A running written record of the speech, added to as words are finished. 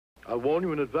I'll warn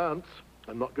you in advance.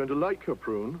 I'm not going to like your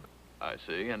prune. I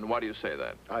see. And why do you say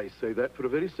that? I say that for a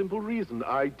very simple reason.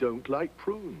 I don't like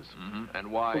prunes.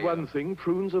 And why? For one thing,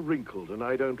 prunes are wrinkled, and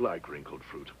I don't like wrinkled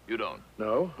fruit. You don't?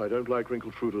 No, I don't like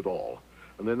wrinkled fruit at all.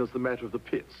 And then there's the matter of the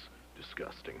pits.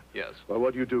 Disgusting. Yes. Well,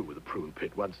 what do you do with a prune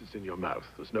pit once it's in your mouth?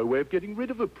 There's no way of getting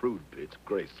rid of a prune pit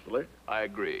gracefully. I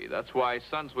agree. That's why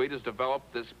Sunsweet has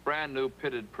developed this brand new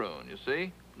pitted prune, you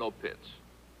see? No pits.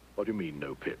 What do you mean,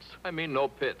 no pits? I mean no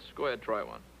pits. Go ahead, try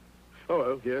one. Oh,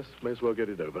 well, yes, may as well get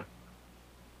it over.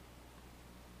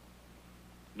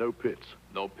 No pits.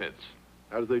 No pits.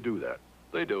 How do they do that?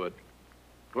 They do it.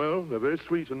 Well, they're very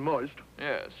sweet and moist.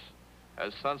 Yes.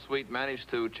 Has Sunsweet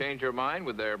managed to change your mind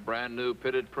with their brand new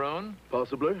pitted prune?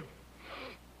 Possibly.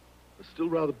 They're still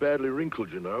rather badly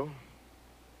wrinkled, you know.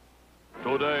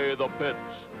 Today the pits,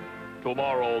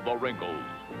 tomorrow the wrinkles.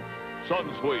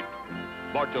 Sunsweet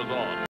marches on.